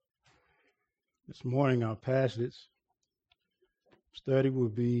This morning, our passage study will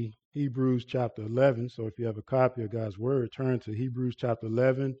be Hebrews chapter 11. So if you have a copy of God's Word, turn to Hebrews chapter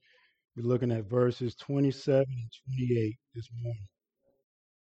 11. We're looking at verses 27 and 28 this morning.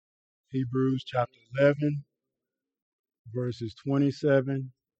 Hebrews chapter 11, verses 27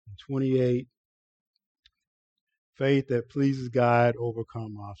 and 28. Faith that pleases God,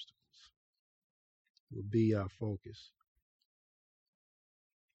 overcome obstacles will be our focus.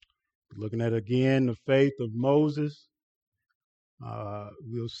 We're looking at again the faith of Moses.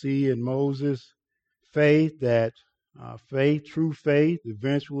 We'll see in Moses' faith that true faith,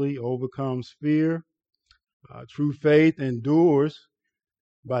 eventually overcomes fear. True faith endures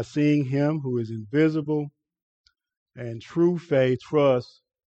by seeing him who is invisible, and true faith trusts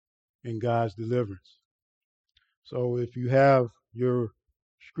in God's deliverance. So if you have your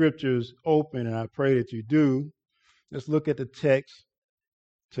scriptures open, and I pray that you do, let's look at the text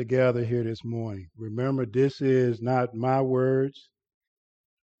together here this morning. Remember, this is not my words,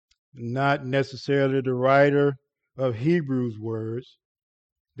 not necessarily the writer of Hebrews' words.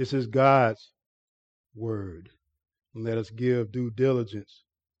 This is God's word. And let us give due diligence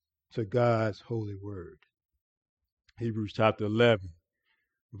to God's holy word. Hebrews chapter 11,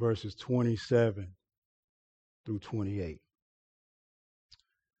 verses 27 through 28.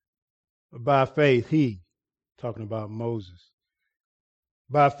 By faith, talking about Moses,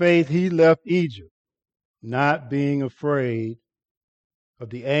 by faith he left Egypt, not being afraid of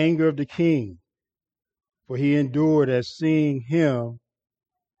the anger of the king, for he endured as seeing him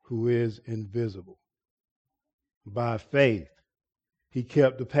who is invisible. By faith he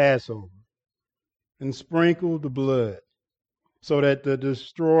kept the Passover and sprinkled the blood, so that the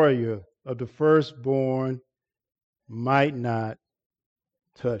destroyer of the firstborn might not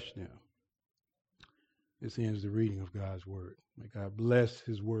touch them. This ends the reading of God's word. May God bless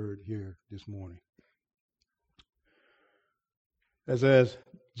his word here this morning. As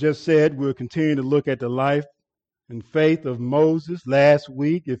just said, we'll continue to look at the life and faith of Moses. Last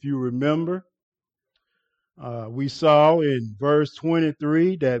week, if you remember, we saw in verse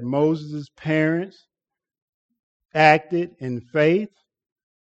 23 that Moses' parents acted in faith.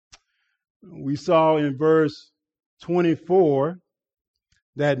 We saw in verse 24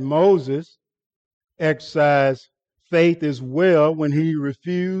 that Moses exercised faith as well when he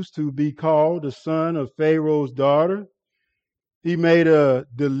refused to be called the son of Pharaoh's daughter. He made a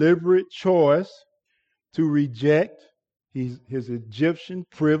deliberate choice to reject his Egyptian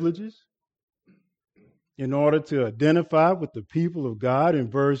privileges in order to identify with the people of God. In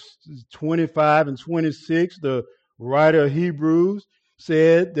verses 25 and 26, the writer of Hebrews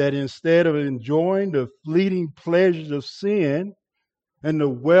said that instead of enjoying the fleeting pleasures of sin and the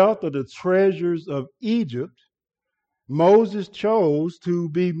wealth of the treasures of Egypt, Moses chose to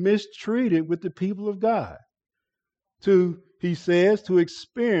be mistreated with the people of God, he says, to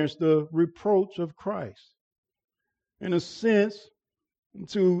experience the reproach of Christ. In a sense,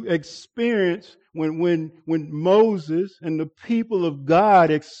 to experience when Moses and the people of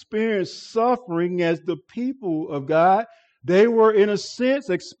God experienced suffering as the people of God, they were in a sense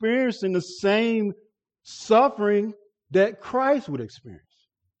experiencing the same suffering that Christ would experience.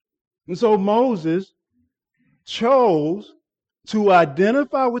 And so Moses chose to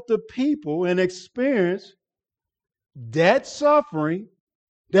identify with the people and experience that suffering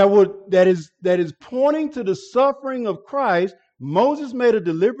that is pointing to the suffering of Christ. Moses made a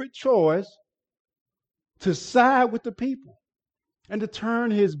deliberate choice to side with the people and to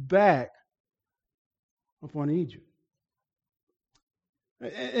turn his back upon Egypt.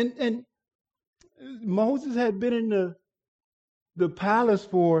 And Moses had been in the palace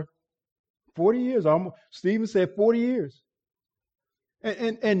for 40 years. Almost, Stephen said 40 years.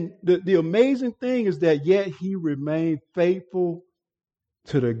 And the amazing thing is that yet he remained faithful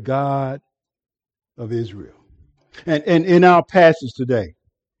to the God of Israel. And in our passage today,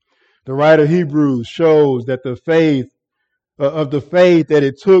 the writer of Hebrews shows that the faith that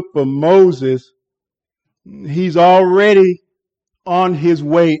it took for Moses, he's already on his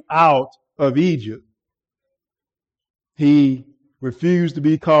way out of Egypt. He refused to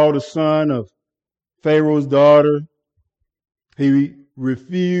be called a son of Pharaoh's daughter. He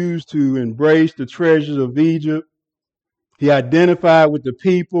refused to embrace the treasures of Egypt. He identified with the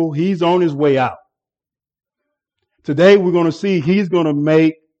people. He's on his way out. Today we're going to see he's going to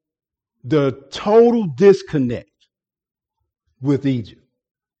make the total disconnect with Egypt.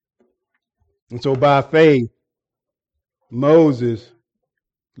 And so by faith, Moses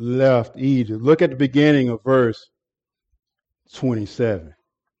left Egypt. Look at the beginning of verse 27.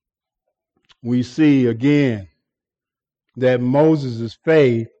 We see again that Moses'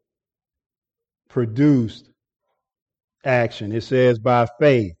 faith produced action. It says, by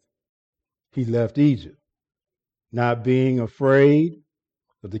faith, he left Egypt, not being afraid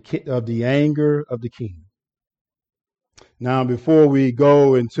of the anger of the king. Now, before we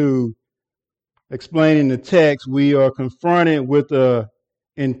go into explaining the text, we are confronted with an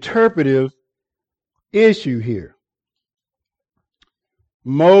interpretive issue here.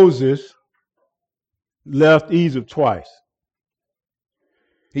 Moses left Egypt twice.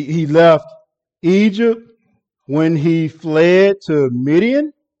 He left Egypt when he fled to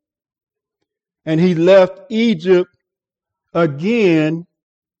Midian, and he left Egypt again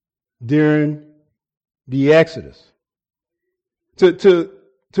during the Exodus. To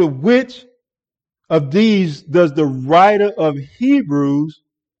which of these does the writer of Hebrews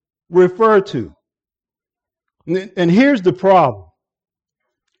refer to? And here's the problem.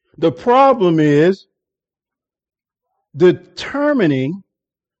 The problem is determining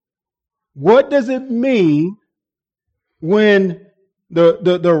what does it mean when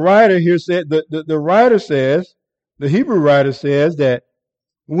the writer here said, the writer says, the Hebrew writer says that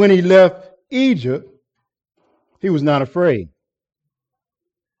when he left Egypt, he was not afraid.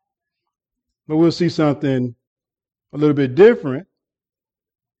 But we'll see something a little bit different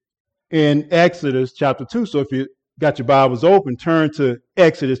in Exodus chapter 2. So if you got your Bibles open, turn to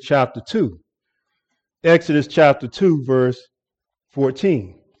Exodus chapter 2. Exodus chapter 2, verse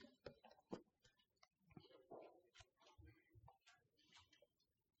 14.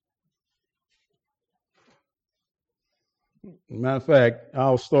 Matter of fact,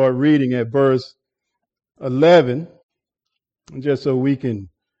 I'll start reading at verse 11, just so we can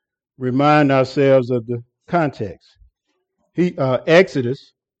remind ourselves of the context.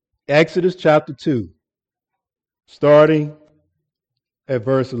 Exodus chapter 2, starting at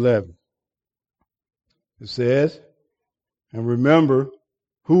verse 11. It says, and remember,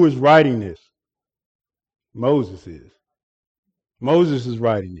 who is writing this? Moses is. Moses is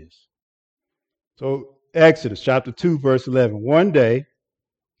writing this. So Exodus chapter 2, verse 11. One day,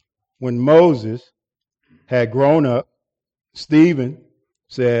 when Moses had grown up, Stephen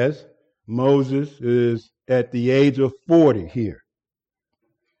says Moses is at the age of 40 here.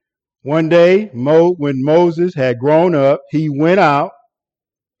 One day, when Moses had grown up, he went out,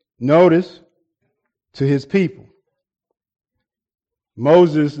 notice, to his people.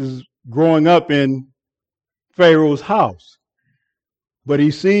 Moses is growing up in Pharaoh's house, but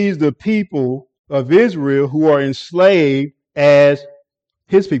he sees the people of Israel who are enslaved as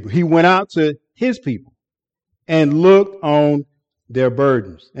his people. He went out to his people and looked on their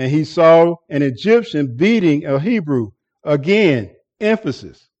burdens. And he saw an Egyptian beating a Hebrew. Again,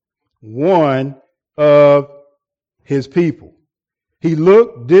 emphasis, one of his people. He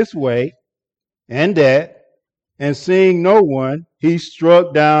looked this way and that, and seeing no one, he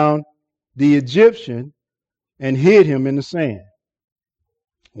struck down the Egyptian and hid him in the sand.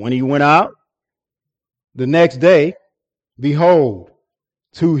 When he went out the next day, behold,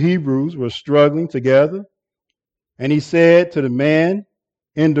 two Hebrews were struggling together. And he said to the man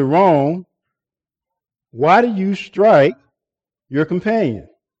in the wrong, why do you strike your companion?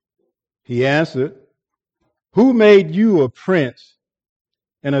 He answered, who made you a prince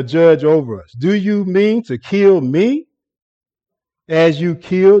and a judge over us? Do you mean to kill me as you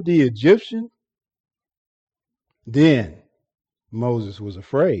killed the Egyptian? Then Moses was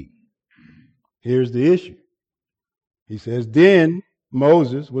afraid. Here's the issue. He says, then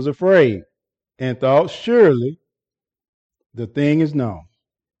Moses was afraid and thought, surely the thing is known.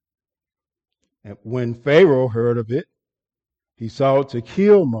 And when Pharaoh heard of it, he sought to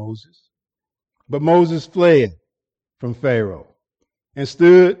kill Moses. But Moses fled from Pharaoh and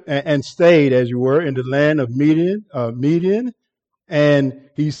stayed, as you were, in the land of Midian, and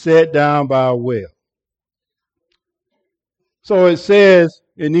he sat down by a well. So it says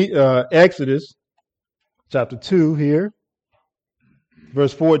in Exodus chapter 2 here,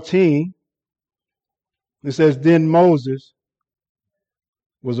 verse 14, it says, then Moses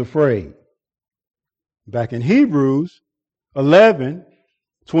was afraid. Back in Hebrews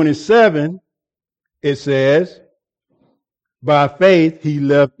 11:27, it says, by faith he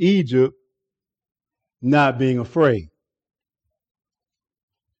left Egypt, not being afraid.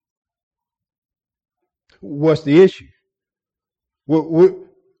 What's the issue?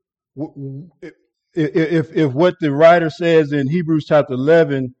 If what the writer says in Hebrews chapter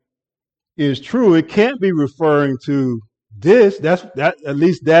 11 is true, it can't be referring to this. At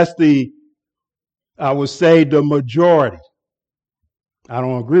least that's I would say, the majority. I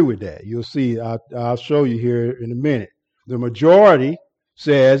don't agree with that. You'll see. I'll show you here in a minute. The majority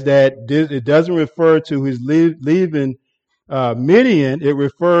says that it doesn't refer to his leaving Midian, it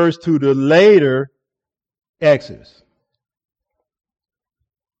refers to the later Exodus.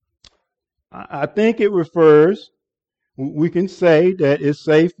 I think it refers, we can safely say that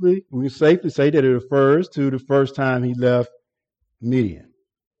it refers to the first time he left Midian.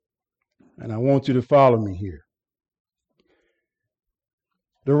 And I want you to follow me here.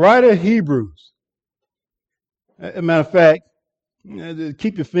 The writer of Hebrews, as a matter of fact,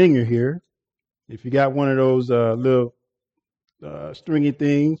 keep your finger here. If you got one of those little stringy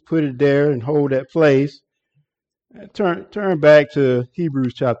things, put it there and hold that place. Turn back to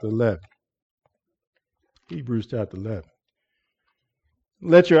Hebrews chapter 11. Hebrews chapter 11.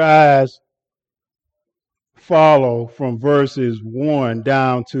 Let your eyes follow from verses 1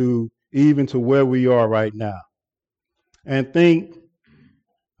 down to even to where we are right now. And think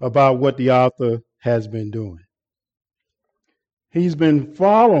about what the author has been doing. He's been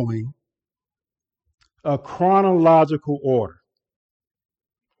following a chronological order.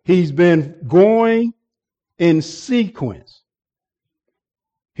 He's been going in sequence.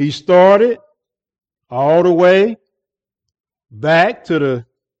 He started all the way back to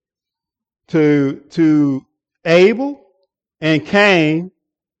Abel and Cain,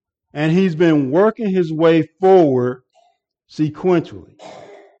 and he's been working his way forward sequentially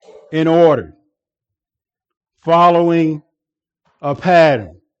in order, following a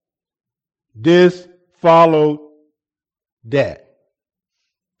pattern. This followed that.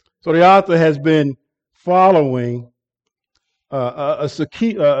 So the author has been following a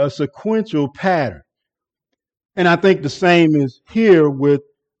sequential pattern. And I think the same is here with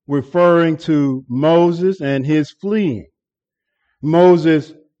referring to Moses and his fleeing.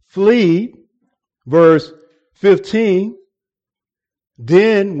 Moses fled, verse 15.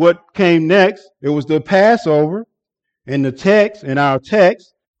 Then what came next? It was the Passover in our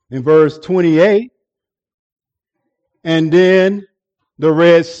text, in verse 28. And then the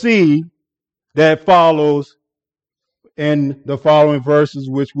Red Sea that follows in the following verses,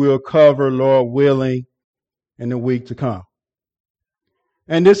 which we'll cover, Lord willing, in the week to come.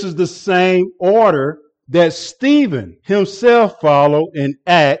 And this is the same order that Stephen himself followed in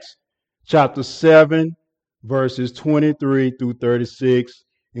Acts chapter 7, verses 23 through 36.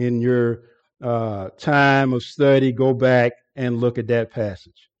 In your time of study, go back and look at that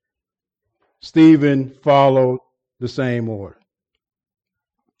passage. Stephen followed the same order.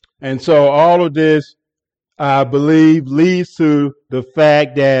 And so all of this, I believe, leads to the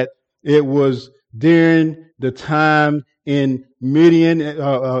fact that it was during the time in Midian,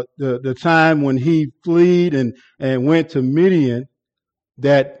 the time when he fled and went to Midian,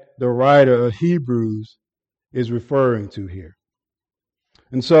 that the writer of Hebrews is referring to here.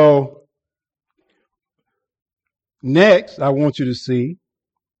 And so next, I want you to see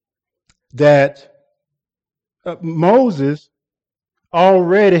that Moses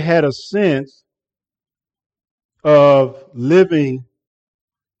already had a sense of living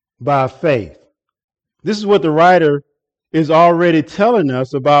by faith. This is what the writer is already telling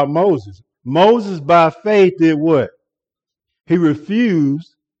us about Moses. Moses, by faith, did what? He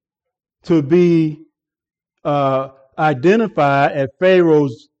refused to be identified as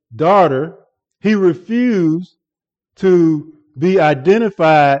Pharaoh's daughter. He refused to be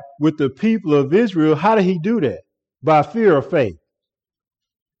identified with the people of Israel. How did he do that? By fear of faith.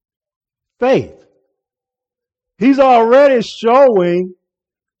 Faith. He's already showing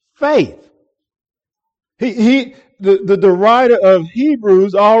faith. The writer of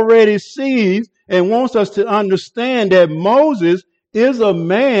Hebrews already sees and wants us to understand that Moses is a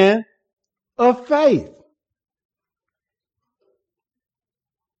man of faith.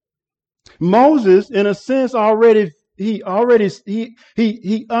 Moses, in a sense, he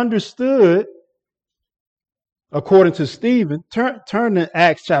understood, according to Stephen. Turn to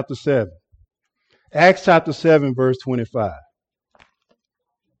Acts chapter 7. Acts chapter 7, verse 25.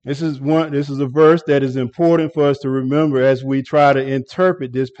 This is a verse that is important for us to remember as we try to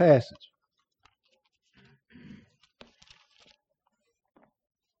interpret this passage.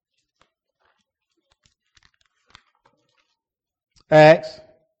 Acts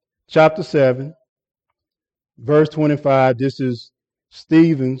chapter 7, verse 25. This is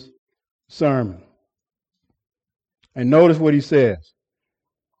Stephen's sermon. And notice what he says.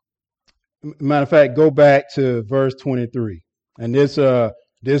 Matter of fact, go back to verse 23. And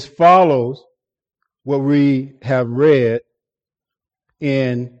this follows what we have read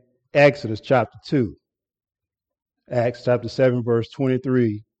in Exodus chapter 2. Acts chapter 7, verse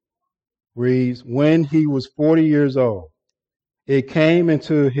 23 reads, when he was 40 years old, it came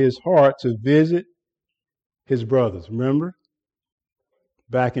into his heart to visit his brothers. Remember?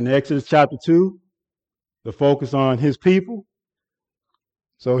 Back in Exodus chapter 2, the focus on his people.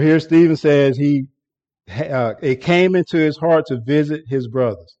 So here Stephen says it came into his heart to visit his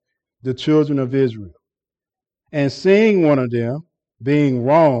brothers, the children of Israel. And seeing one of them being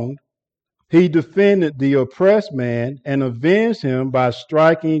wronged, he defended the oppressed man and avenged him by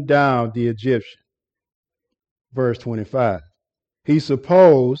striking down the Egyptian. Verse 25. He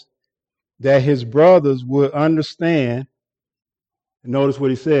supposed that his brothers would understand. Notice what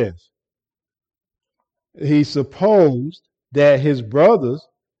he says. He supposed that his brothers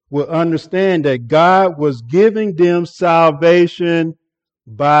would understand that God was giving them salvation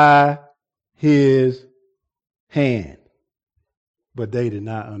by his hand. But they did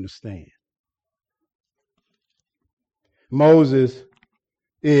not understand. Moses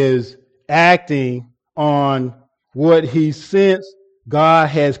is acting on what he sensed God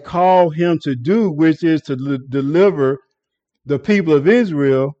has called him to do, which is to deliver the people of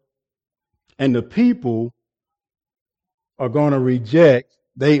Israel, and the people are going to reject.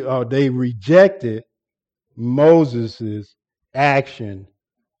 They rejected Moses' action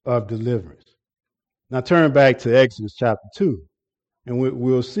of deliverance. Now turn back to Exodus chapter 2, and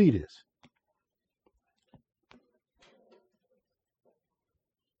we'll see this.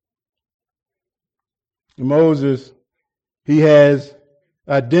 Moses, he's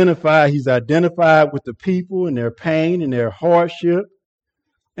identified with the people and their pain and their hardship,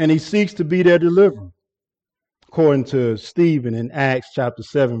 and he seeks to be their deliverer, according to Stephen in Acts chapter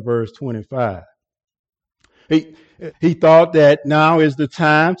 7, verse 25. He thought that now is the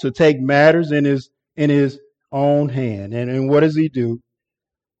time to take matters in his own hand. And what does he do?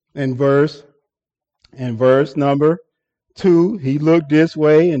 In verse number 2, he looked this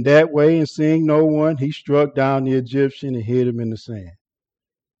way and that way, and seeing no one, he struck down the Egyptian and hid him in the sand.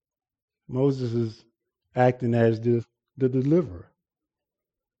 Moses is acting as the deliverer.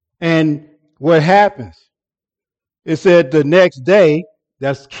 And what happens? It said the next day,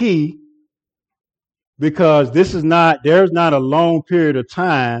 that's key, because there's not a long period of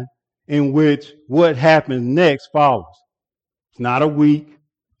time in which what happens next follows. It's not a week,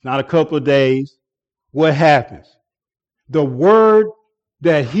 it's not a couple of days. What happens? The word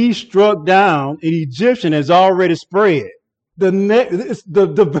that he struck down an Egyptian has already spread.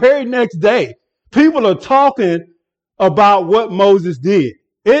 The very next day, people are talking about what Moses did.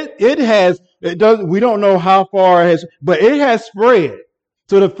 We don't know how far it has, but it has spread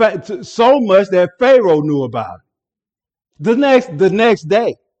to so much that Pharaoh knew about it. The next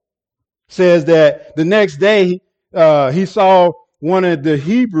day says that the next day he saw one of the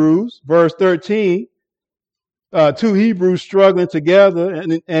Hebrews, verse 13, two Hebrews struggling together,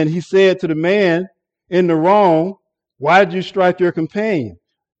 and he said to the man in the wrong, "Why did you strike your companion?"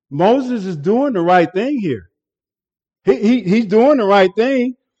 Moses is doing the right thing here. He's doing the right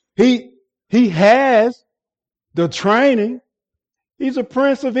thing. He has the training. He's a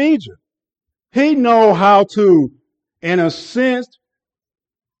prince of Egypt. He knows how to, in a sense,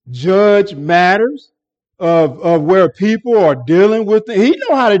 judge matters of where people are dealing with it. He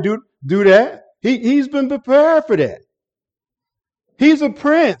knows how to do that. He's been prepared for that. He's a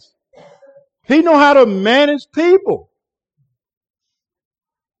prince. He knows how to manage people.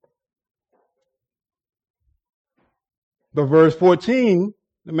 But verse 14,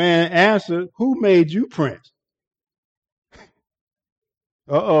 the man answered, "Who made you prince?"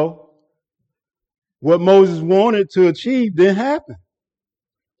 What Moses wanted to achieve didn't happen.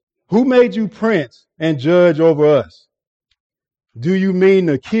 Who made you prince and judge over us? Do you mean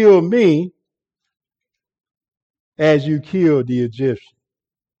to kill me as you killed the Egyptian?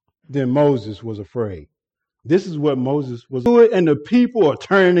 Then Moses was afraid. This is what Moses was doing, and the people are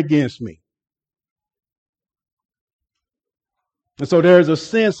turning against me. And so there's a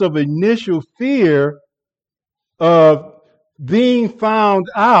sense of initial fear of being found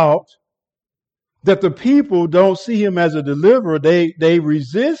out, that the people don't see him as a deliverer. They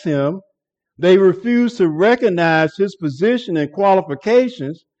resist him. They refuse to recognize his position and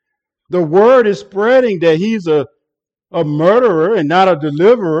qualifications. The word is spreading that he's a murderer and not a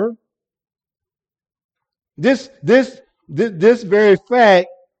deliverer. This very fact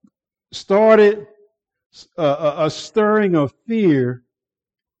started a stirring of fear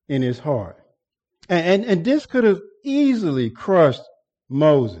in his heart. And this could have easily crushed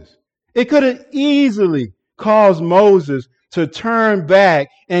Moses. It could have easily caused Moses to turn back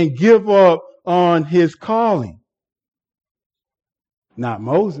and give up on his calling. Not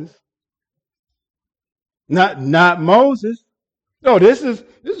Moses. Not Moses. No, this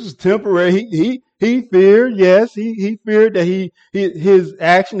is temporary. He feared, yes, he feared that his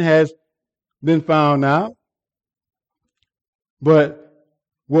action has been found out. But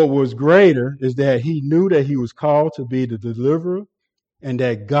what was greater is that he knew that he was called to be the deliverer and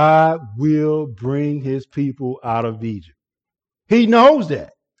that God will bring his people out of Egypt. He knows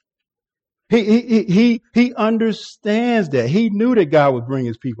that. He understands that. He knew that God would bring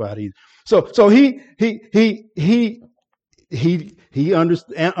his people out of Egypt. So he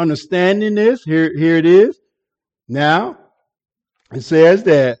understanding this. Here it is. Now it says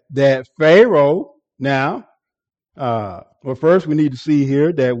that Pharaoh now. Well, first we need to see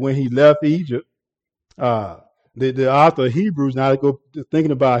here that when he left Egypt, the author of Hebrews, now I go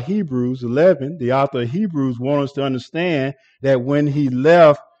thinking about Hebrews 11, the author of Hebrews wants us to understand that when he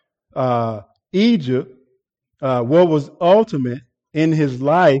left Egypt, what was ultimate in his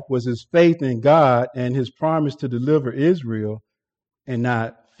life was his faith in God and his promise to deliver Israel and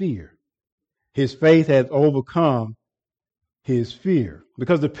not fear. His faith has overcome his fear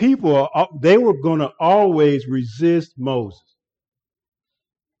because the people, they were going to always resist Moses.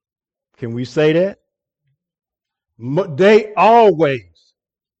 Can we say that? They always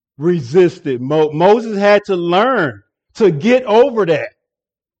resisted. Moses had to learn to get over that.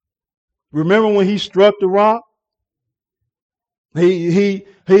 Remember when he struck the rock? He's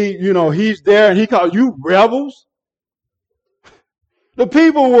there and he called you rebels. The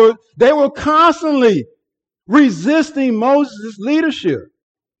people they were constantly resisting Moses' leadership.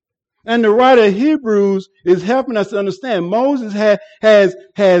 And the writer of Hebrews is helping us to understand Moses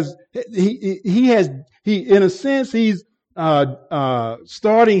in a sense, he's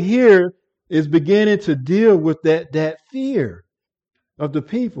starting here is beginning to deal with that fear of the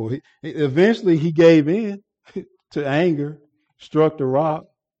people. Eventually he gave in to anger, struck the rock,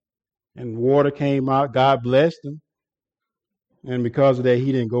 and water came out. God blessed him. And because of that,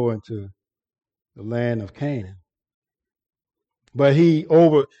 he didn't go into the land of Canaan. But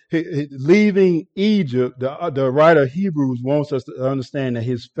leaving Egypt, the writer of Hebrews wants us to understand that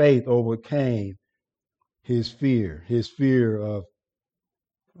his faith overcame his fear of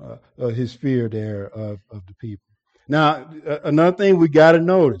the people. Now, another thing we got to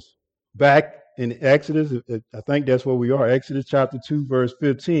notice back in Exodus, I think that's where we are, Exodus chapter 2, verse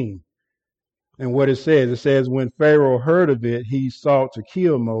 15. And what it says, when Pharaoh heard of it, he sought to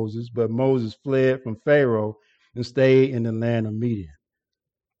kill Moses, but Moses fled from Pharaoh and stayed in the land of Midian.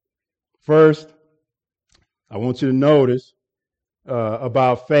 First, I want you to notice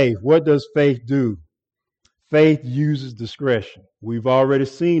about faith. What does faith do? Faith uses discretion. We've already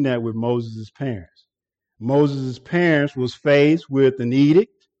seen that with Moses' parents. Moses' parents was faced with an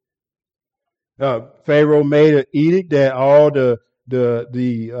edict. Pharaoh made an edict that all the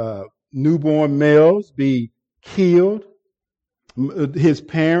newborn males be killed. His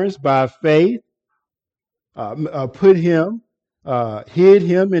parents, by faith, hid him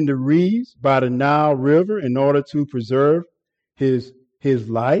in the reeds by the Nile River in order to preserve his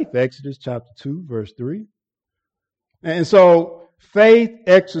life. Exodus chapter 2, verse 3. And so faith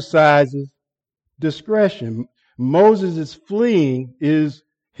exercises discretion. Moses' fleeing is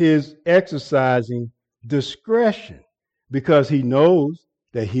his exercising discretion because he knows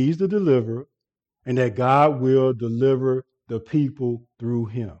that he's the deliverer and that God will deliver the people through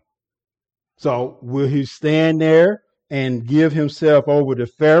him. So will he stand there and give himself over to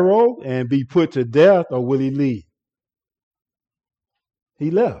Pharaoh and be put to death, or will he leave?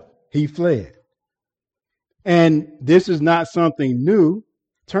 He left. He fled. And this is not something new.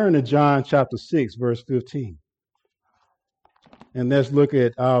 Turn to John chapter 6, verse 15. And let's look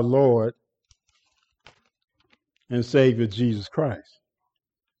at our Lord and Savior Jesus Christ.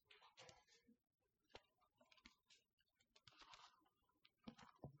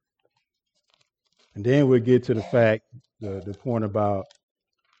 And then we'll get to the fact, the point about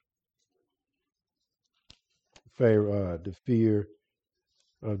Pharaoh, the fear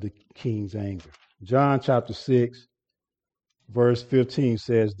of the king's anger. John chapter 6, verse 15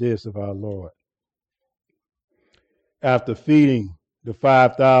 says this of our Lord. After feeding the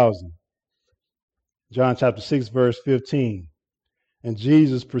 5,000, John chapter 6, verse 15, and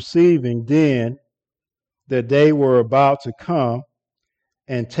Jesus perceiving then that they were about to come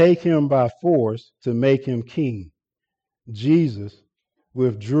and take him by force to make him king, Jesus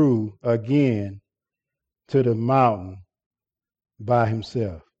withdrew again to the mountain by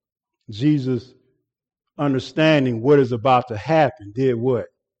himself. Jesus, understanding what is about to happen, did what?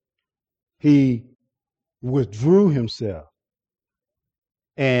 He withdrew himself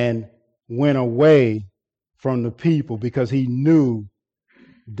and went away from the people because he knew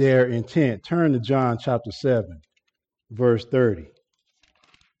their intent. Turn to John chapter 7, verse 30.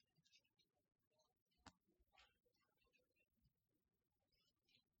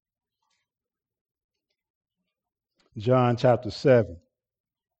 John chapter 7,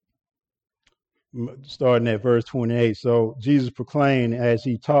 starting at verse 28. So Jesus proclaimed as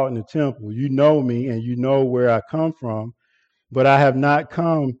he taught in the temple, you know me and you know where I come from, but I have not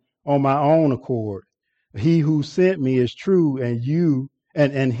come on my own accord. He who sent me is true, and you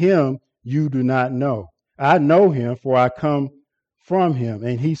and him you do not know. I know him, for I come from him,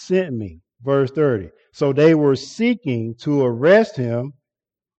 and he sent me. Verse 30. So they were seeking to arrest him,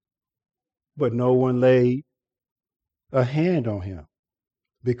 but no one laid a hand on him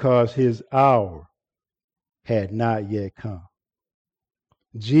because his hour had not yet come.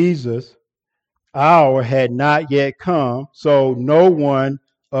 Jesus' hour had not yet come, so no one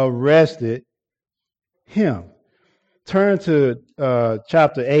arrested him. Turn to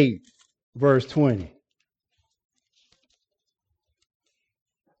chapter 8, verse 20.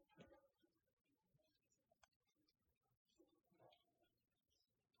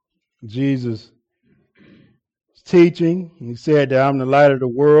 Jesus teaching, he said that I'm the light of the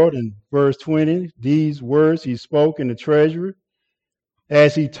world. In verse 20, these words he spoke in the treasury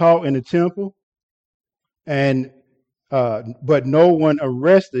as he taught in the temple, and but no one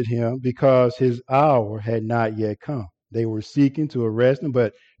arrested him because his hour had not yet come. They were seeking to arrest him,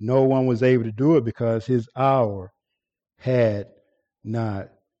 but no one was able to do it because his hour had not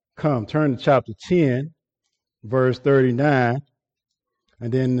come. Turn to chapter 10, verse 39.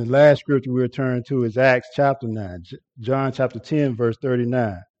 And then the last scripture we'll turn to is Acts chapter 9, John chapter 10, verse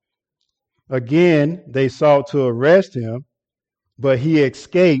 39. Again, they sought to arrest him, but he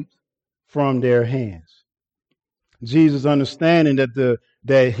escaped from their hands. Jesus, understanding that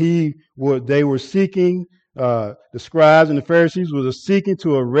they were seeking, the scribes and the Pharisees were seeking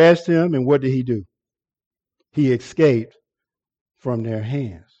to arrest him, and what did he do? He escaped from their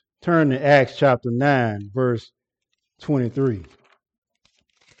hands. Turn to Acts chapter 9, verse 23.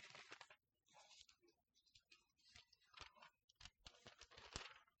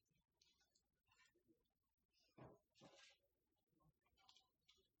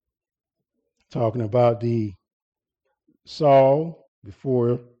 Talking about the Saul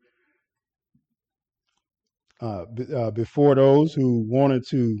before those who wanted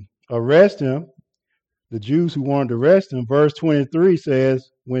to arrest him, the Jews who wanted to arrest him. Verse 23 says,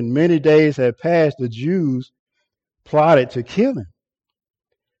 when many days had passed, the Jews plotted to kill him.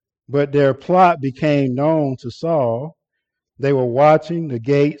 But their plot became known to Saul. They were watching the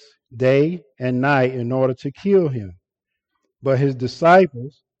gates day and night in order to kill him. But his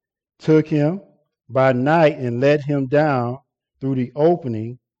disciples took him by night and let him down through the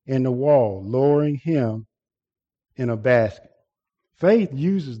opening in the wall, lowering him in a basket. Faith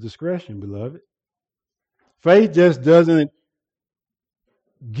uses discretion, beloved. Faith just doesn't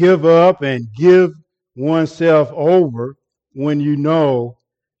give up and give oneself over when you know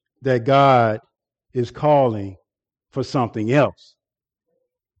that God is calling for something else.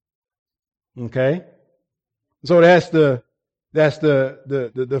 Okay? So that's the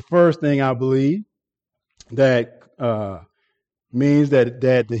first thing I believe that means that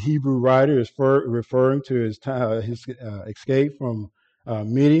the Hebrew writer is referring to his escape from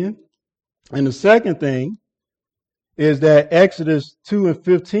Midian. And the second thing is that Exodus 2 and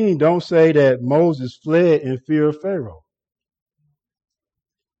 15 don't say that Moses fled in fear of Pharaoh.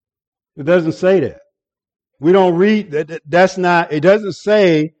 It doesn't say that. We don't read that. That's not. It doesn't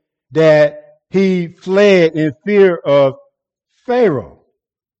say that he fled in fear of Pharaoh.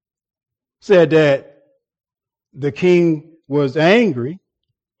 It said that the king was angry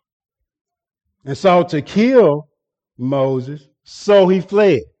and sought to kill Moses, so he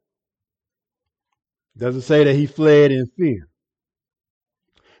fled. It doesn't say that he fled in fear.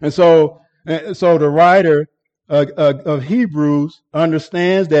 And so the writer of Hebrews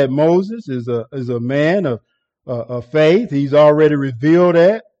understands that Moses is a man of faith. He's already revealed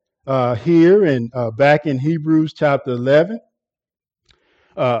that here and back in Hebrews chapter 11,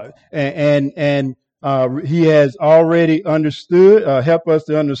 and he has already understood, help us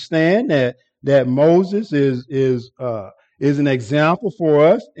to understand that Moses is an example for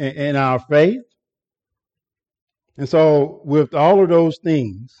us in our faith. And so, with all of those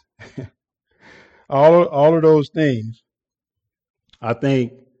things, all of those things, I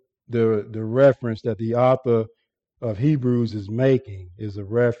think the reference that the author of Hebrews is making is a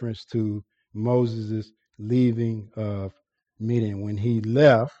reference to Moses' leaving of Midian. When he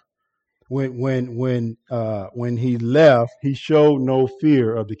left, when he left, he showed no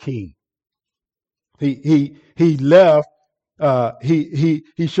fear of the king. He left.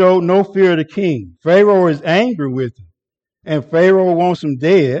 He showed no fear of the king. Pharaoh is angry with him, and Pharaoh wants him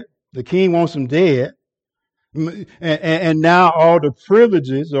dead. The king wants him dead, and now all the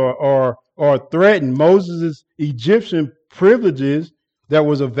privileges are threatened. Moses' Egyptian privileges that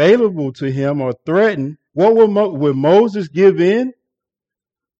was available to him or threatened, what would Moses give in?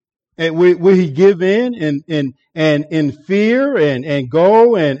 And will he give in and in fear and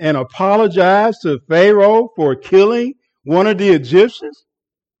go and apologize to Pharaoh for killing one of the Egyptians?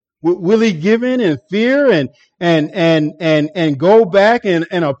 Will he give in fear and go back and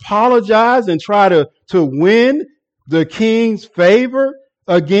apologize and try to win the king's favor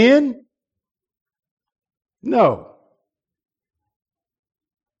again? No.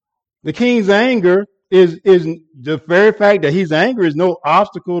 The king's anger is the very fact that he's angry is no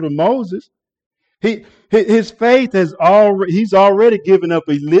obstacle to Moses. His faith he's already given up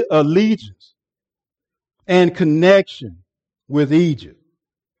allegiance and connection with Egypt.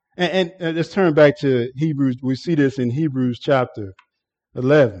 And let's turn back to Hebrews. We see this in Hebrews chapter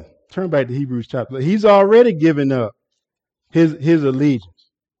 11. Turn back to Hebrews chapter 11. He's already given up his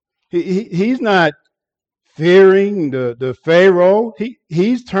allegiance. He's not fearing the Pharaoh.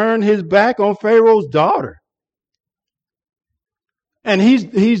 He's turned his back on Pharaoh's daughter. And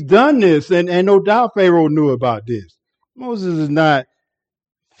he's done this, and no doubt Pharaoh knew about this. Moses is not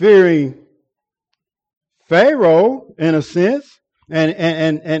fearing Pharaoh in a sense,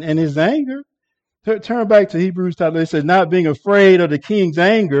 and his anger. Turn back to Hebrews chapter. It says, not being afraid of the king's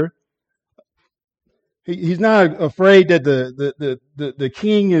anger. He's not afraid that the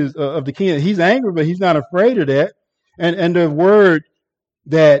king is of the king. He's angry, but he's not afraid of that. And the word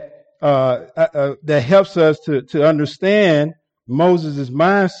that that helps us to understand Moses'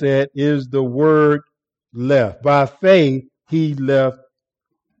 mindset is the word left. By faith, he left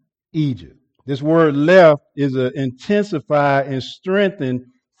Egypt. This word left is an intensified and strengthened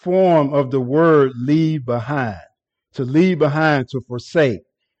form of the word leave behind. To leave behind, to forsake.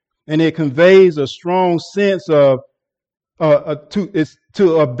 And it conveys a strong sense of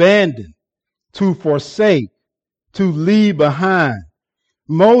to abandon, to forsake, to leave behind.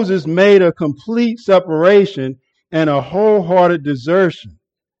 Moses made a complete separation and a wholehearted desertion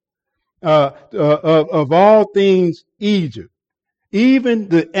of all things Egypt. Even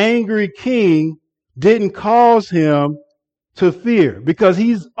the angry king didn't cause him to fear, because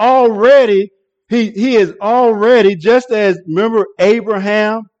he is already, just as, remember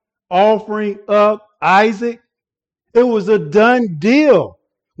Abraham offering up Isaac? It was a done deal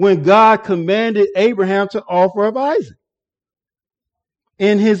when God commanded Abraham to offer up Isaac.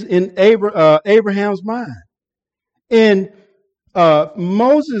 In Abraham's mind. In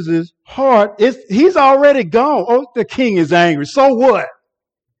Moses' heart, he's already gone. Oh, the king is angry. So what?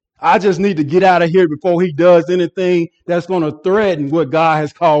 I just need to get out of here before he does anything that's going to threaten what God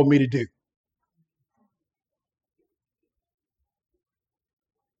has called me to do.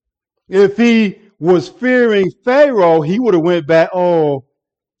 If he was fearing Pharaoh, he would have went back, oh,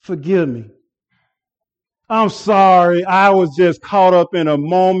 forgive me. I'm sorry. I was just caught up in a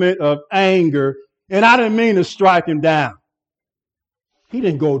moment of anger, and I didn't mean to strike him down. He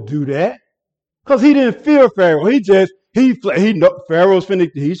didn't go do that because he didn't fear Pharaoh. Pharaoh's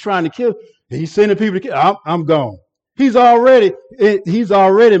he's trying to kill. He's sending people to kill. I'm gone. He's already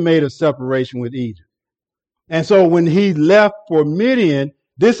made a separation with Egypt. And so when he left for Midian,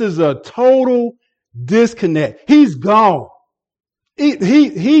 this is a total disconnect. He's gone.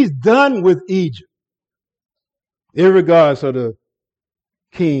 He's done with Egypt. In regards to the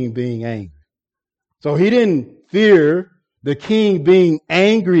king being angry. So he didn't fear the king being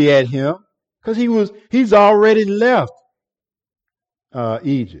angry at him because he's already left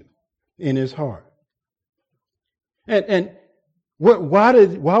Egypt in his heart. And why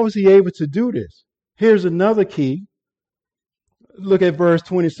was he able to do this? Here's another key. Look at verse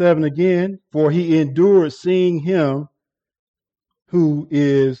 27 again. For he endured seeing him who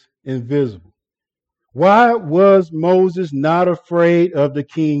is invisible. Why was Moses not afraid of the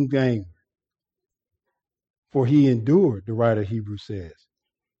king's anger? For he endured, the writer of Hebrews says.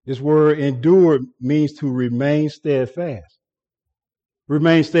 This word endured means to remain steadfast.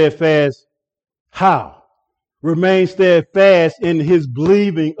 Remain steadfast how? Remain steadfast in his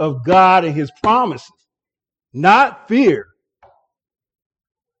believing of God and his promises, not fear.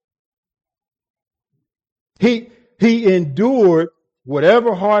 He endured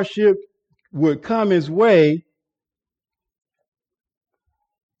whatever hardship would come his way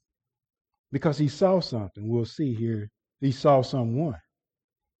because he saw something. We'll see here. He saw someone.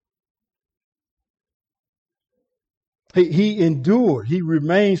 He endured. He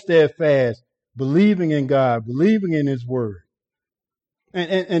remained steadfast, believing in God, believing in his word.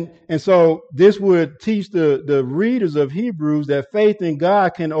 And so this would teach the readers of Hebrews that faith in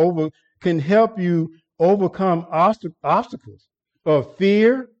God can help you overcome obstacles of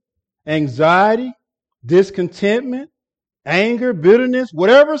fear, anxiety, discontentment, anger, bitterness,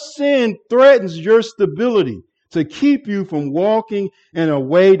 whatever sin threatens your stability to keep you from walking in a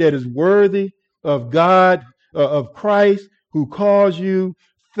way that is worthy of God, of Christ, who calls you,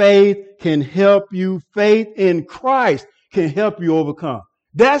 faith can help you. Faith in Christ can help you overcome.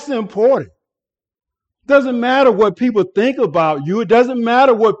 That's important. Doesn't matter what people think about you. It doesn't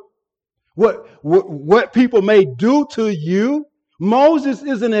matter what people may do to you. Moses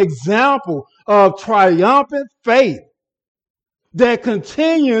is an example of triumphant faith that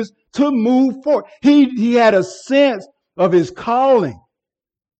continues to move forward. He had a sense of his calling.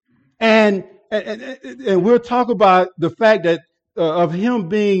 And we'll talk about the fact that of him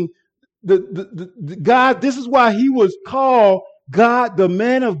being the God. This is why he was called God, the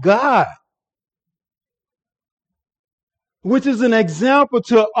man of God, which is an example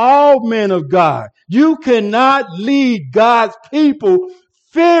to all men of God. You cannot lead God's people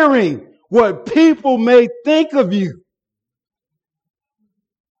fearing what people may think of you.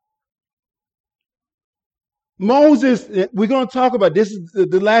 Moses, we're going to talk about this is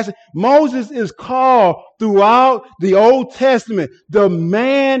the last. Moses is called throughout the Old Testament the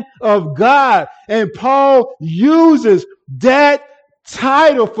man of God. And Paul uses that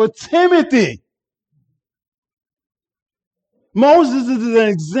title for Timothy. Moses is an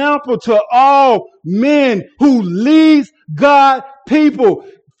example to all men who leads God people.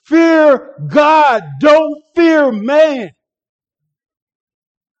 Fear God, don't fear man.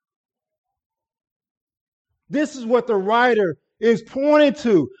 This is what the writer is pointing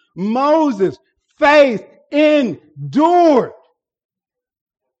to. Moses' faith endured.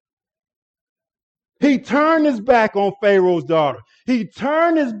 He turned his back on Pharaoh's daughter. He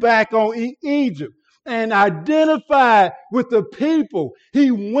turned his back on Egypt and identified with the people. He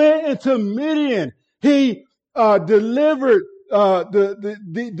went into Midian. He delivered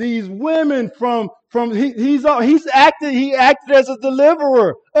these women from he acted as a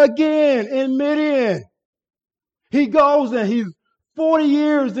deliverer again in Midian. He goes and he's 40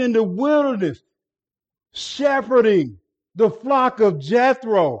 years in the wilderness, shepherding the flock of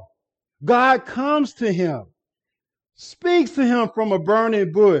Jethro. God comes to him, speaks to him from a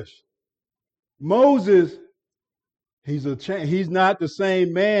burning bush. Moses, he's not the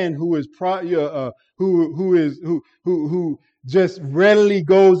same man who just readily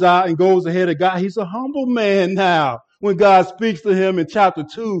goes out and goes ahead of God. He's a humble man now. When God speaks to him in chapter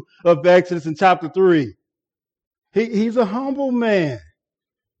 2 of Exodus and chapter 3. He's a humble man.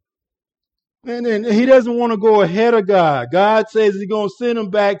 And he doesn't want to go ahead of God. God says he's going to send him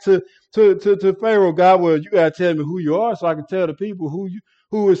back to Pharaoh. God, well, you got to tell me who you are so I can tell the people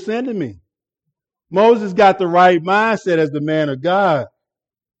who is sending me. Moses got the right mindset as the man of God.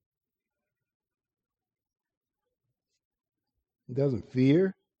 He doesn't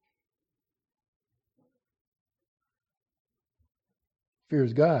fear.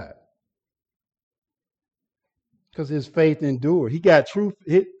 Fears God. Because his faith endured. He got true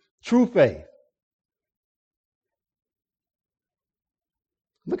faith.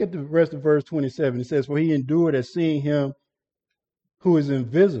 Look at the rest of verse 27. It says, for he endured as seeing him who is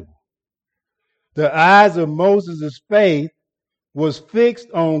invisible. The eyes of Moses' faith was fixed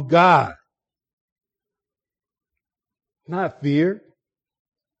on God, not fear.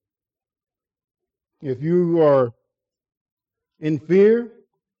 If you are in fear,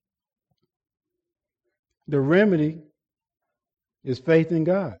 the remedy is faith in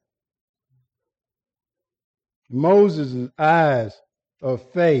God. Moses' eyes of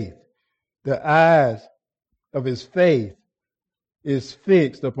faith, the eyes of his faith is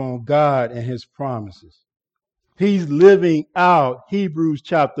fixed upon God and his promises. He's living out Hebrews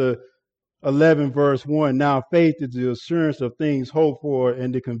chapter 11 verse 1. Now faith is the assurance of things hoped for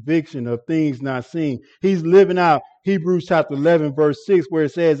and the conviction of things not seen. He's living out Hebrews chapter 11 verse 6 where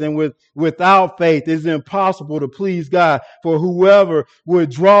it says, and without faith it is impossible to please God. For whoever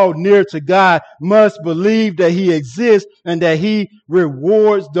would draw near to God must believe that he exists and that he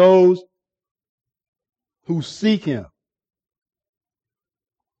rewards those who seek him.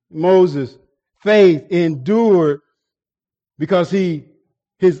 Moses' faith endured because the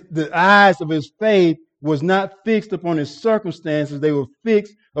eyes of his faith was not fixed upon his circumstances. They were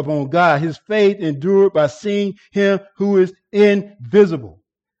fixed upon God. His faith endured by seeing him who is invisible.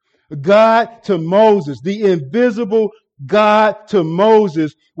 God to Moses, the invisible God to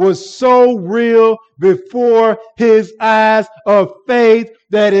Moses was so real before his eyes of faith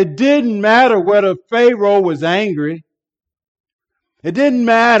that it didn't matter whether Pharaoh was angry. It didn't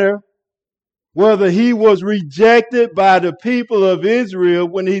matter whether he was rejected by the people of Israel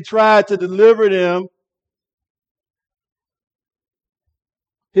when he tried to deliver them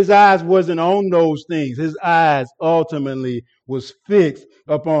His eyes wasn't on those things. His eyes ultimately was fixed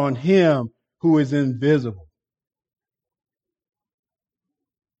upon him who is invisible,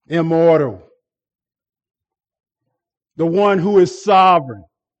 immortal, the one who is sovereign.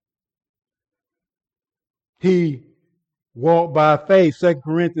 He walked by faith. 2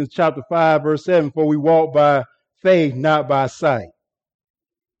 Corinthians chapter 5, verse 7, for we walk by faith, not by sight.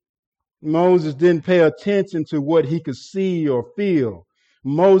 Moses didn't pay attention to what he could see or feel.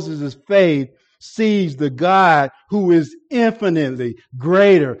 Moses' faith sees the God who is infinitely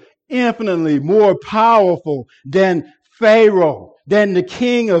greater, infinitely more powerful than Pharaoh, than the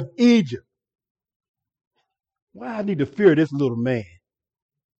king of Egypt. Why I need to fear this little man?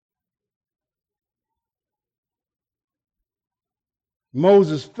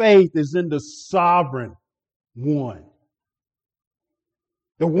 Moses' faith is in the sovereign one,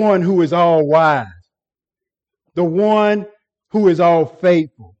 the one who is all wise, the one who is all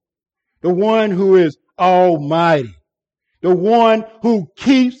faithful, the one who is almighty, the one who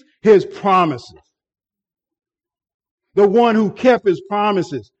keeps his promises, the one who kept his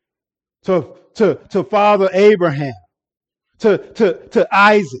promises to Father Abraham, to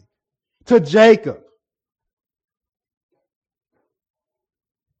Isaac, to Jacob,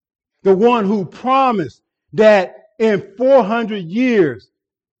 the one who promised that in 400 years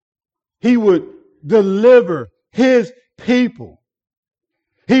he would deliver his people.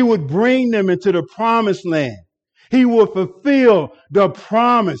 He would bring them into the promised land. He would fulfill the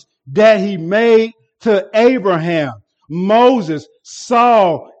promise that he made to Abraham. Moses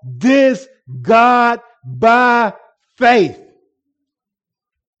saw this God by faith.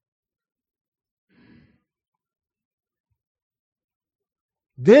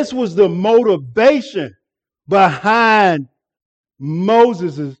 This was the motivation behind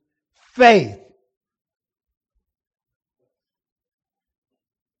Moses' faith.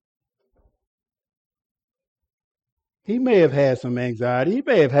 He may have had some anxiety. He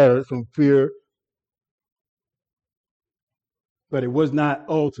may have had some fear. But it was not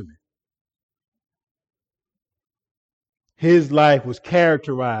ultimate. His life was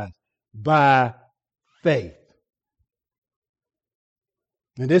characterized by faith.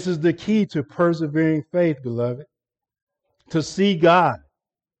 And this is the key to persevering faith, beloved. To see God.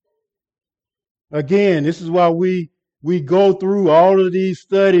 Again, this is why we go through all of these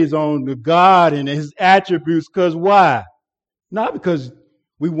studies on the God and his attributes. Because why? Not because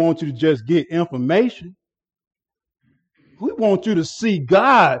we want you to just get information. We want you to see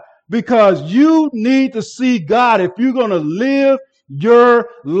God, because you need to see God if you're going to live your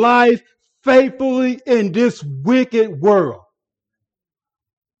life faithfully in this wicked world.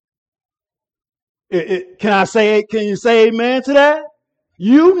 Can you say amen to that?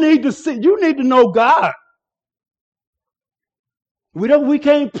 You need to know God. We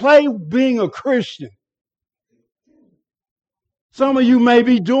can't play being a Christian. Some of you may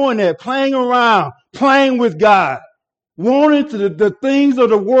be doing that, playing around, playing with God, wanting the things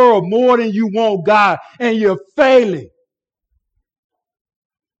of the world more than you want God, and you're failing.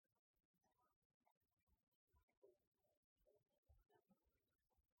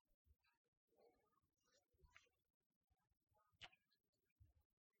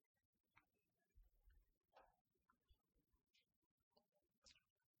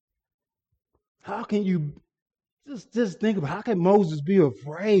 How can you just think about how can Moses be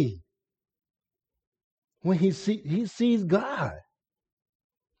afraid when he sees God?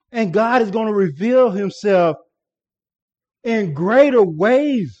 And God is going to reveal himself in greater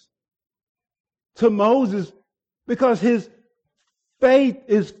ways to Moses, because his faith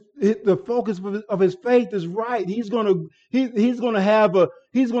is the focus of his faith is right. He's going to have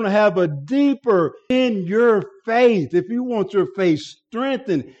a deeper in your faith. If you want your faith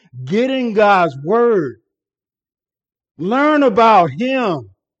strengthened, get in God's word. Learn about him.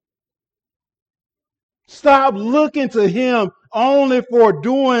 Stop looking to him only for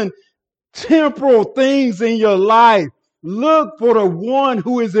doing temporal things in your life. Look for the one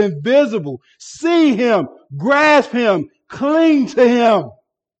who is invisible. See him, grasp him, cling to him.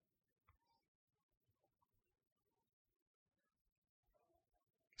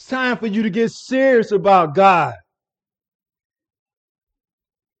 It's time for you to get serious about God.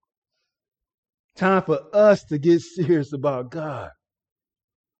 Time for us to get serious about God.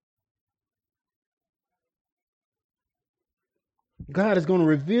 God is going to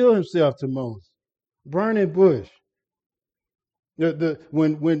reveal himself to Moses. Burning bush.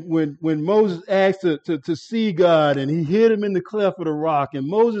 When Moses asked to see God, and he hid him in the cleft of the rock, and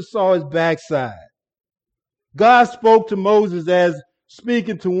Moses saw his backside. God spoke to Moses as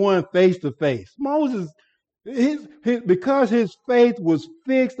speaking to one face to face. Moses Because his faith was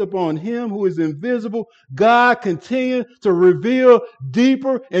fixed upon him who is invisible, God continued to reveal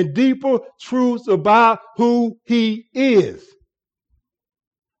deeper and deeper truths about who he is.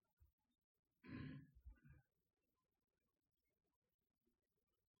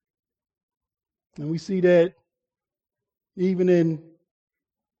 And we see that even in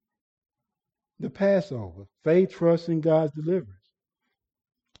the Passover. Faith trusts in God's deliverance.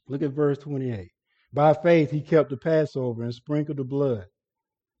 Look at verse 28. By faith he kept the Passover and sprinkled the blood,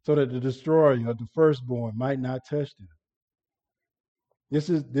 so that the destroyer of the firstborn might not touch them. This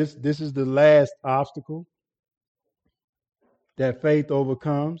is the last obstacle that faith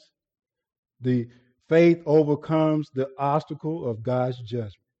overcomes. The faith overcomes the obstacle of God's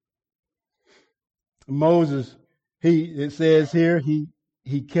judgment. Moses, it says here,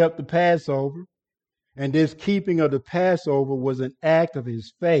 he kept the Passover, and this keeping of the Passover was an act of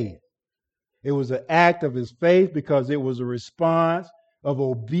his faith. It was an act of his faith because it was a response of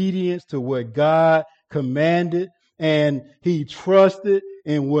obedience to what God commanded, and he trusted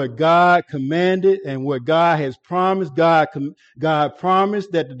in what God commanded and what God has promised. God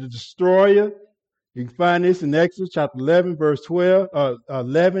promised that the destroyer, you can find this in Exodus chapter 11, verse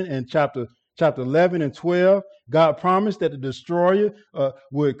 11 and chapter 11 and 12. God promised that the destroyer of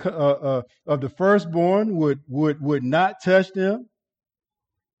the firstborn would not touch them,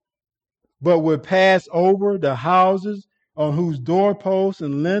 but would pass over the houses on whose doorposts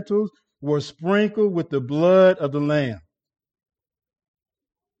and lintels were sprinkled with the blood of the Lamb.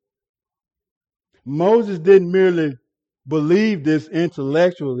 Moses didn't merely believe this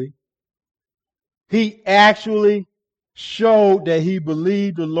intellectually. He actually showed that he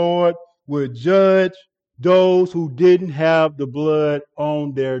believed the Lord would judge those who didn't have the blood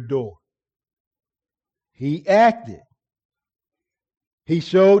on their door. He acted. He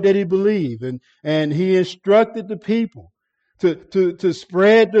showed that he believed, and he instructed the people to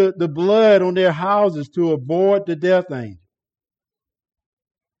spread the blood on their houses to avoid the death angel.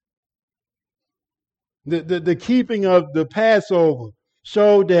 The keeping of the Passover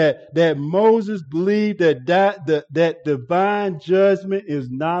showed that Moses believed that divine judgment is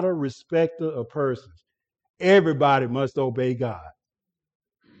not a respecter of persons. Everybody must obey God.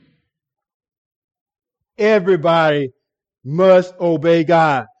 Everybody must obey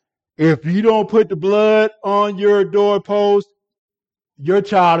God. If you don't put the blood on your doorpost, your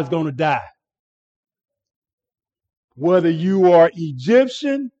child is going to die. Whether you are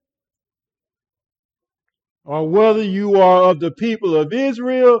Egyptian or whether you are of the people of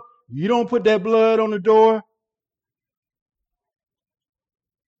Israel, you don't put that blood on the door,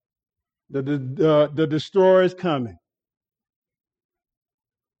 the destroyer is coming.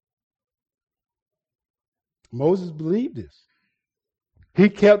 Moses believed this. He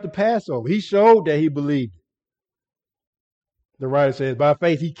kept the Passover. He showed that he believed it. The writer says, by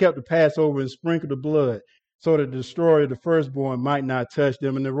faith he kept the Passover and sprinkled the blood, so that the destroyer of the firstborn might not touch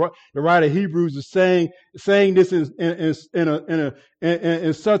them. And the writer of Hebrews is saying this in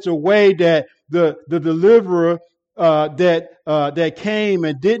such a way that the deliverer that came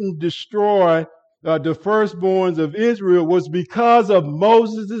and didn't destroy the firstborns of Israel was because of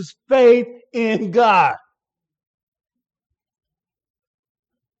Moses' faith in God.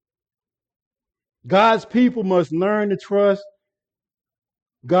 God's people must learn to trust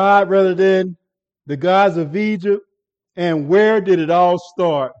God rather than the gods of Egypt. And where did it all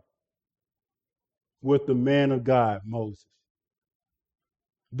start? With the man of God, Moses.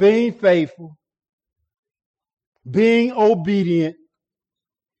 Being faithful, being obedient,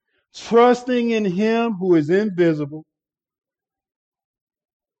 trusting in him who is invisible.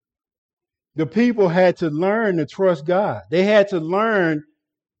 The people had to learn to trust God. They had to learn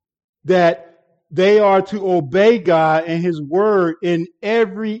that they are to obey God and his word in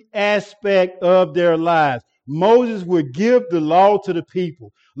every aspect of their lives. Moses would give the law to the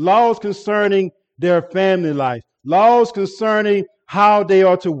people, laws concerning their family life, laws concerning how they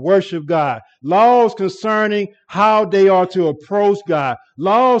are to worship God, laws concerning how they are to approach God,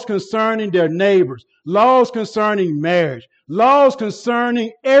 laws concerning their neighbors, laws concerning marriage, laws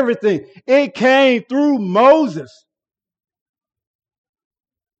concerning everything. It came through Moses.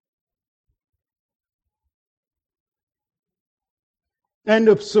 And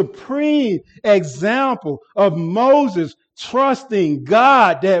the supreme example of Moses trusting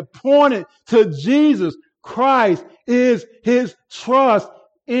God that pointed to Jesus Christ is his trust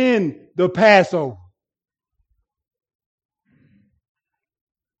in the Passover.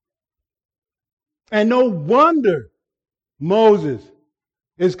 And no wonder Moses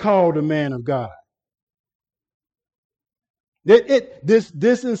is called a man of God. This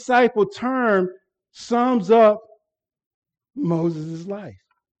insightful term sums up Moses' life.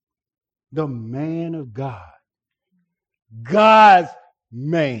 The man of God. God's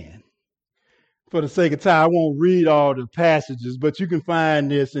man. For the sake of time, I won't read all the passages, but you can find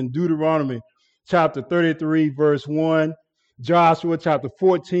this in Deuteronomy chapter 33, verse 1, Joshua chapter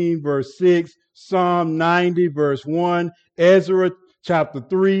 14, verse 6, Psalm 90, verse 1, Ezra chapter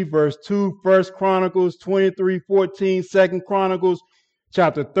 3, verse 2, 1 Chronicles 23, 14, 2 Chronicles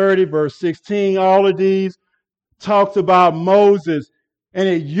chapter 30, verse 16. All of these talks about Moses, and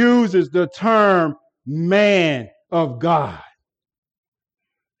it uses the term man of God.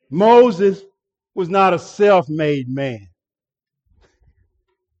 Moses was not a self-made man.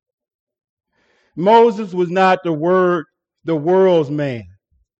 Moses was not the world's man.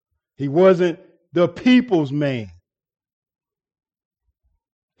 He wasn't the people's man.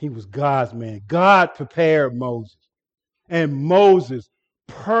 He was God's man. God prepared Moses. And Moses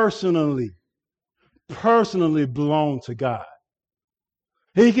personally belonged to God.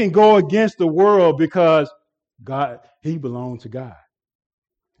 He can go against the world because he belonged to God.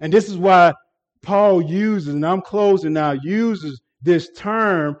 And this is why Paul uses, and I'm closing now, uses this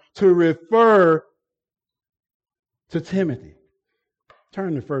term to refer to Timothy.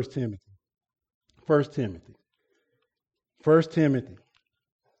 Turn to 1 Timothy. 1 Timothy. 1 Timothy.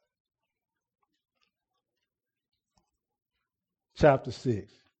 Chapter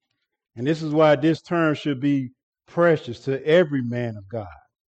 6. And this is why this term should be precious to every man of God.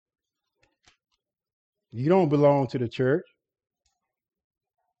 You don't belong to the church.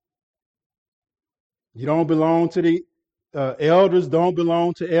 You don't belong to the elders, don't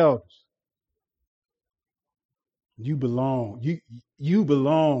belong to elders. You belong. You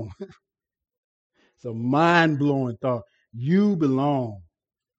belong. It's a mind-blowing thought. You belong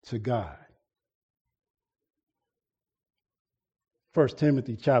to God. 1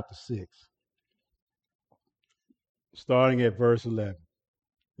 Timothy chapter 6, starting at verse 11.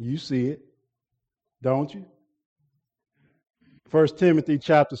 You see it, don't you? 1 Timothy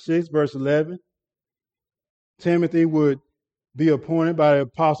chapter 6, verse 11. Timothy would be appointed by the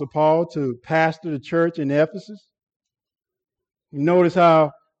Apostle Paul to pastor the church in Ephesus. Notice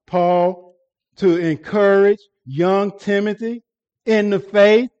how Paul, to encourage young Timothy in the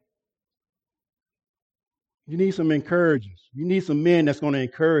faith. You need some encouragers. You need some men that's going to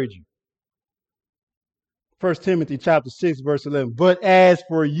encourage you. 1 Timothy chapter 6, verse 11. But as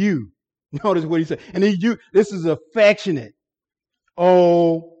for you, notice what he said. And this is affectionate.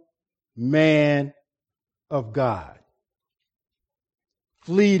 Oh, man of God.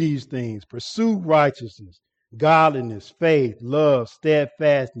 Flee these things. Pursue righteousness, godliness, faith, love,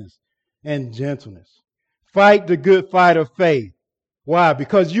 steadfastness, and gentleness. Fight the good fight of faith. Why?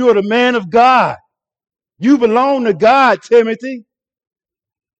 Because you are the man of God. You belong to God, Timothy.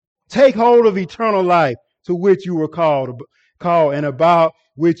 Take hold of eternal life to which you were called and about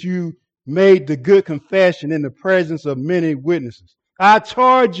which you made the good confession in the presence of many witnesses. I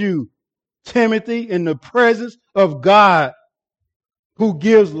charge you, Timothy, in the presence of God, who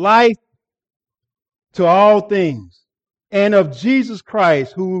gives life to all things, and of Jesus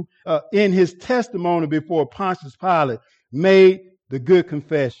Christ, who in his testimony before Pontius Pilate made the good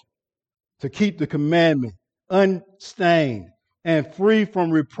confession, to keep the commandment unstained and free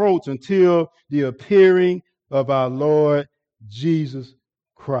from reproach until the appearing of our Lord Jesus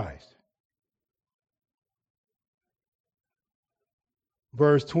Christ.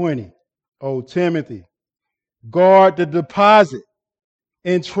 Verse 20, O Timothy, guard the deposit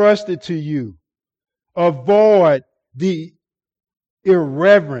entrusted to you. Avoid the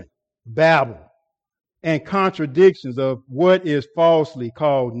irreverent babble and contradictions of what is falsely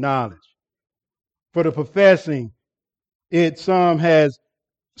called knowledge. For the professing it, some has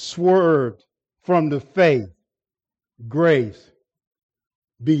swerved from the faith. Grace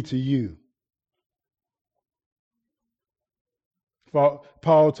be to you.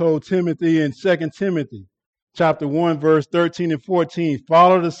 Paul told Timothy in 2 Timothy chapter 1, verse 13 and 14,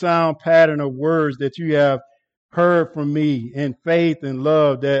 follow the sound pattern of words that you have heard from me in faith and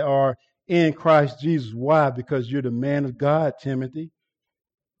love that are in Christ Jesus. Why? Because you're the man of God, Timothy.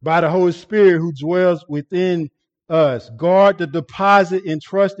 By the Holy Spirit who dwells within us. Guard the deposit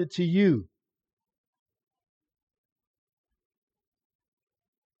entrusted to you.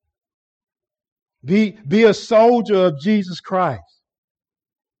 Be a soldier of Jesus Christ.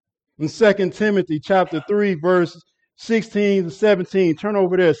 In 2 Timothy chapter 3, verse 16 to 17. Turn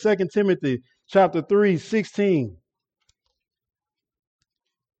over there. 2 Timothy chapter 3, 16.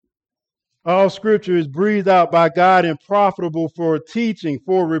 All scripture is breathed out by God and profitable for teaching,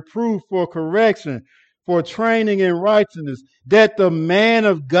 for reproof, for correction, for training in righteousness, that the man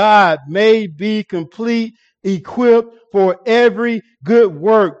of God may be complete, equipped for every good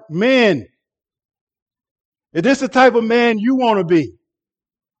work. Men, is this the type of man you want to be?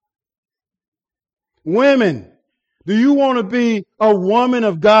 Women, do you want to be a woman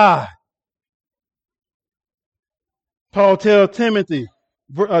of God? Paul tells Timothy,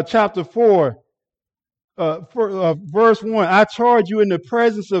 chapter 4, verse 1, I charge you in the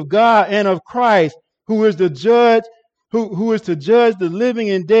presence of God and of Christ, who is the judge, who is to judge the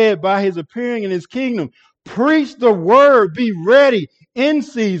living and dead by his appearing in his kingdom. Preach the word, be ready in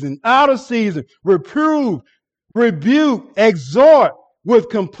season, out of season, reprove, rebuke, exhort with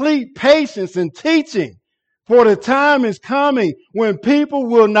complete patience and teaching. For the time is coming when people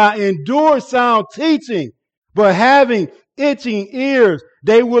will not endure sound teaching, but having itching ears,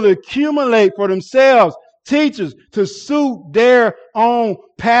 they will accumulate for themselves teachers to suit their own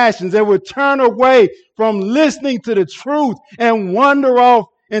passions. They will turn away from listening to the truth and wander off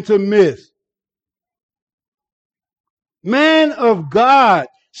into myths. Man of God,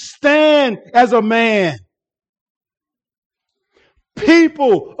 stand as a man.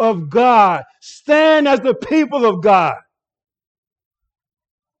 People of God, stand as the people of God.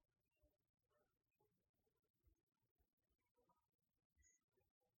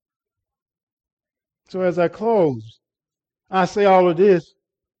 So as I close, I say all of this.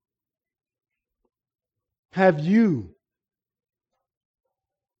 Have you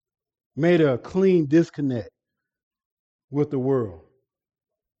made a clean disconnect with the world?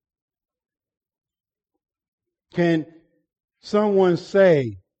 Can someone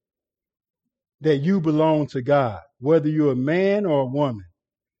say that you belong to God, whether you're a man or a woman,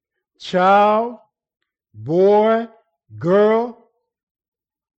 child, boy, girl?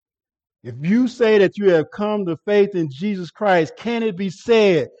 If you say that you have come to faith in Jesus Christ, can it be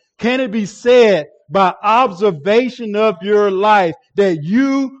said? Can it be said by observation of your life that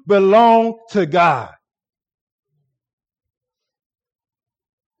you belong to God?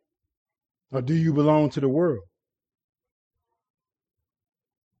 Or do you belong to the world?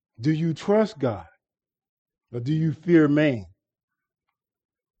 Do you trust God? Or do you fear man?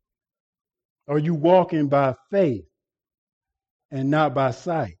 Are you walking by faith and not by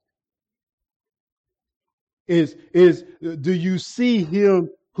sight? Do you see him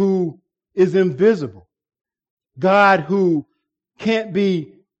who is invisible? God who can't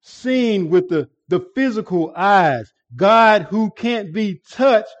be seen with the physical eyes. God who can't be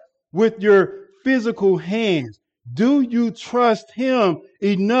touched with your physical hands. Do you trust him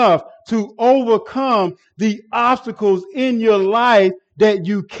enough to overcome the obstacles in your life that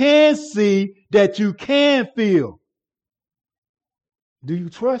you can see, that you can feel? Do you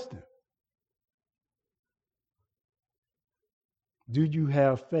trust him? Do you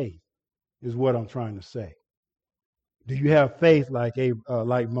have faith? Is what I'm trying to say. Do you have faith like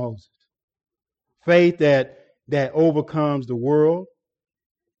Moses? Faith that overcomes the world.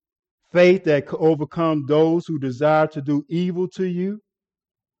 Faith that overcomes those who desire to do evil to you.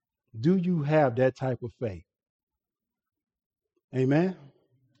 Do you have that type of faith? Amen.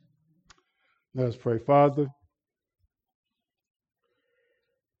 Let us pray. Father,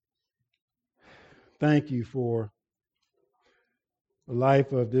 thank you for the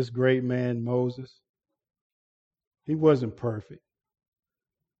life of this great man, Moses. He wasn't perfect.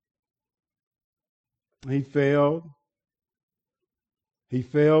 He failed. He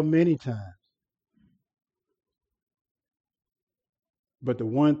failed many times. But the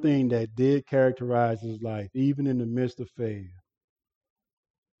one thing that did characterize his life, even in the midst of failure,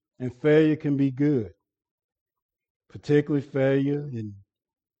 and failure can be good, particularly failure in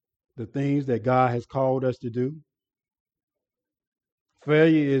the things that God has called us to do.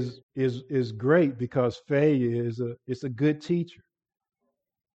 Failure is great because failure it's a good teacher.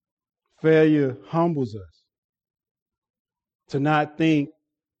 Failure humbles us to not think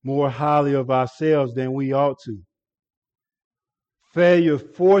more highly of ourselves than we ought to. Failure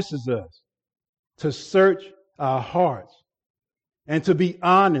forces us to search our hearts and to be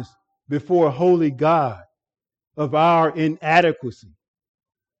honest before a holy God of our inadequacy.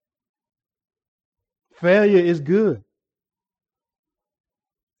 Failure is good.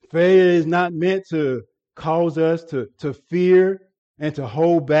 Failure is not meant to cause us to fear and to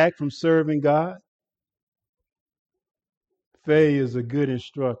hold back from serving God. Failure is a good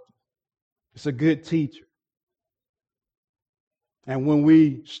instructor. It's a good teacher. And when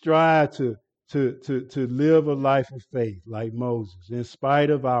we strive to live a life of faith like Moses, in spite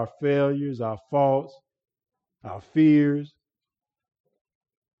of our failures, our faults, our fears,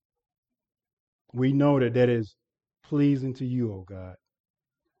 we know that is pleasing to you, oh God.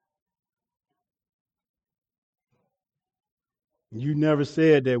 You never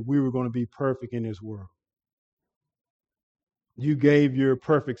said that we were going to be perfect in this world. You gave your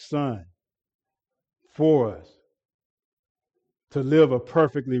perfect Son for us to live a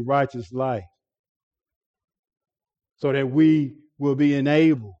perfectly righteous life so that we will be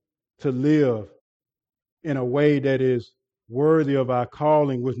enabled to live in a way that is worthy of our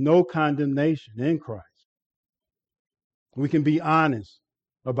calling with no condemnation in Christ. We can be honest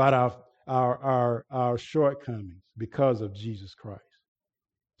about our shortcomings because of Jesus Christ.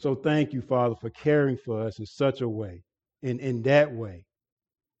 So thank you, Father, for caring for us in such a way, in that way,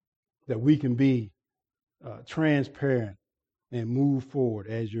 that we can be transparent and move forward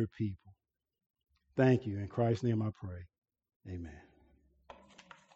as your people. Thank you. In Christ's name I pray. Amen.